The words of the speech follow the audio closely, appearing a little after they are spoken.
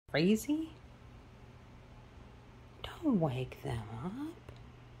Crazy? Don't wake them up.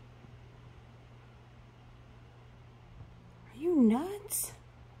 Are you nuts?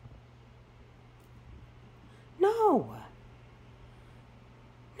 No.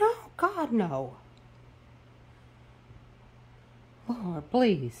 No, God, no. Lord,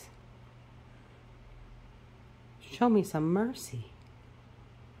 please. Show me some mercy.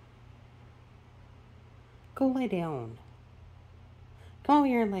 Go lay down. Come over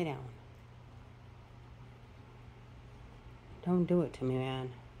here and lay down. Don't do it to me,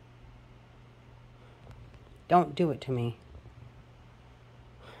 man. Don't do it to me.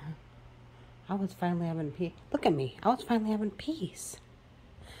 I was finally having peace. Look at me. I was finally having peace.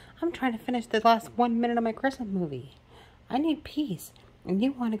 I'm trying to finish the last 1 minute of my Christmas movie. I need peace. And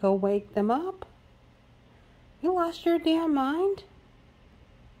you want to go wake them up? You lost your damn mind?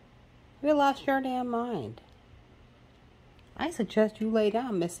 You lost your damn mind. I suggest you lay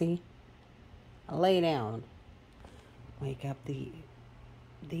down, Missy. Lay down. Wake up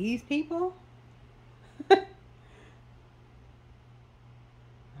these people?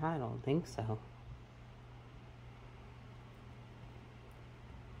 I don't think so.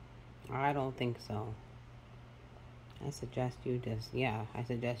 I don't think so. I suggest you just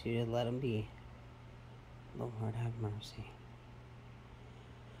let them be. Lord have mercy.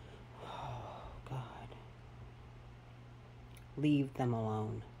 Oh, God. Leave them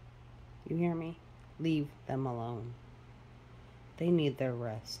alone. You hear me? Leave them alone. They need their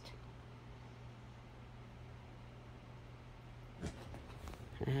rest.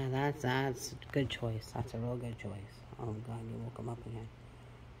 That's a good choice. That's a real good choice. Oh, God, you woke them up again.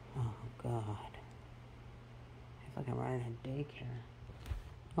 Oh, God. It's like I'm running a daycare.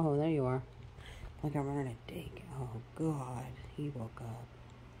 Oh, there you are. Like I'm running a daycare. Oh, God. He woke up.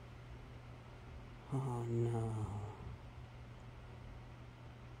 Oh, no.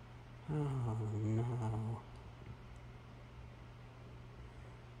 Oh, no.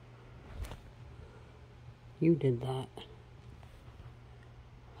 You did that.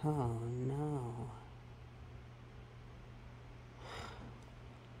 Oh, no.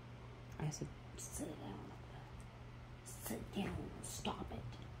 I said, sit down. Sit down. Stop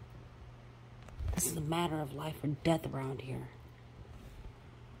it. This is a matter of life or death around here.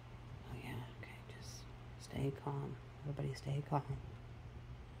 Oh, yeah. Okay, just stay calm. Everybody stay calm.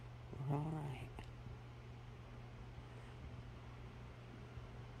 We're all right.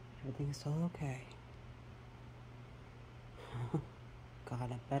 Everything's still okay. God,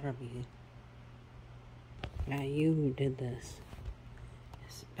 it better be. Yeah, you who did this.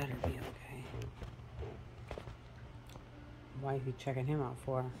 This better be okay. Why are you checking him out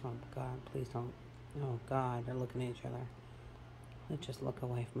for? Oh, God, please don't. Oh, God, they're looking at each other. Let's just look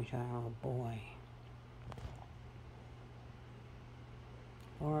away from each other. Oh, boy.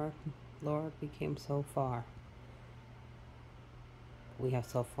 Lord, we came so far. We have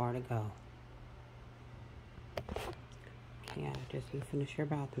so far to go. Yeah, just you finish your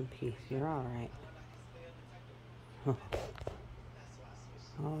bath in peace. You're all right. Oh.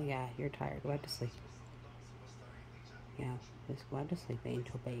 Oh, yeah, you're tired. Go back to sleep. Yeah, just go back to sleep,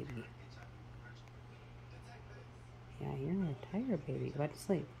 angel baby. Yeah, you're a tired baby. Go back to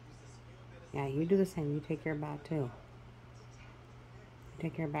sleep. Yeah, you do the same. You take your bath, too. You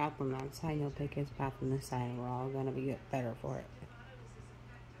take your bath on that side, you'll take his bath on this side, and we're all going to be better for it.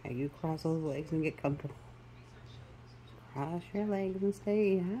 Yeah, you cross those legs and get comfortable. Cross your legs and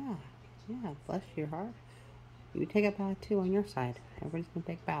stay, yeah, bless your heart. You take a bath too on your side. Everybody's gonna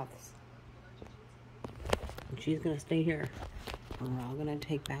take baths. And she's gonna stay here. And we're all gonna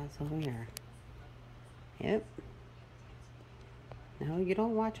take baths over here. Yep. No, you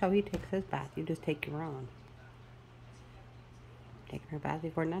don't watch how he takes his bath. You just take your own. Take her bath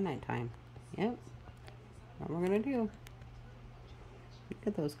before night time. Yep. What we're gonna do. Look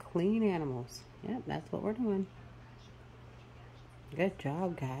at those clean animals. Yep, that's what we're doing. Good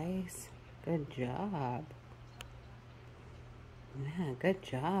job, guys. Good job. Yeah, good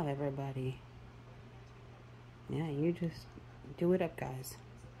job, everybody. Yeah, you just do it up, guys.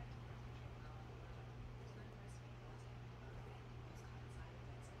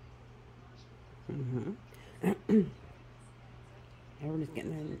 Everybody's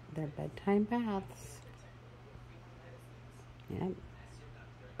getting their bedtime baths. Yep.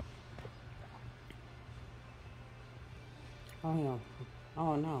 Oh, no.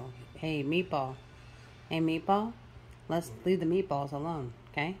 Oh, no. Hey, Meatball. Hey, Meatball. Let's leave the meatballs alone,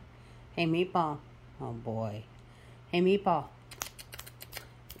 okay? Hey, Meatball. Oh, boy. Hey, Meatball.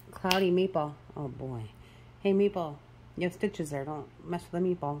 Cloudy Meatball. Oh, boy. Hey, Meatball. You have stitches there. Don't mess with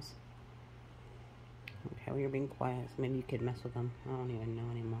the meatballs. Okay, well, you're being quiet, so maybe you could mess with them. I don't even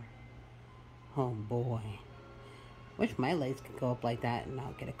know anymore. Oh boy. Wish my legs could go up like that and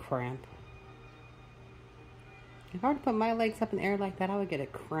not get a cramp. If I were to put my legs up in the air like that, I would get a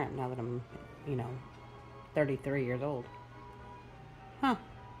cramp now that I'm, 33 years old. Huh.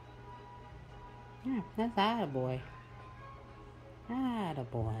 Yeah, that's attaboy.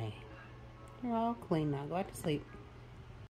 Attaboy. You're all clean now. Go back to sleep.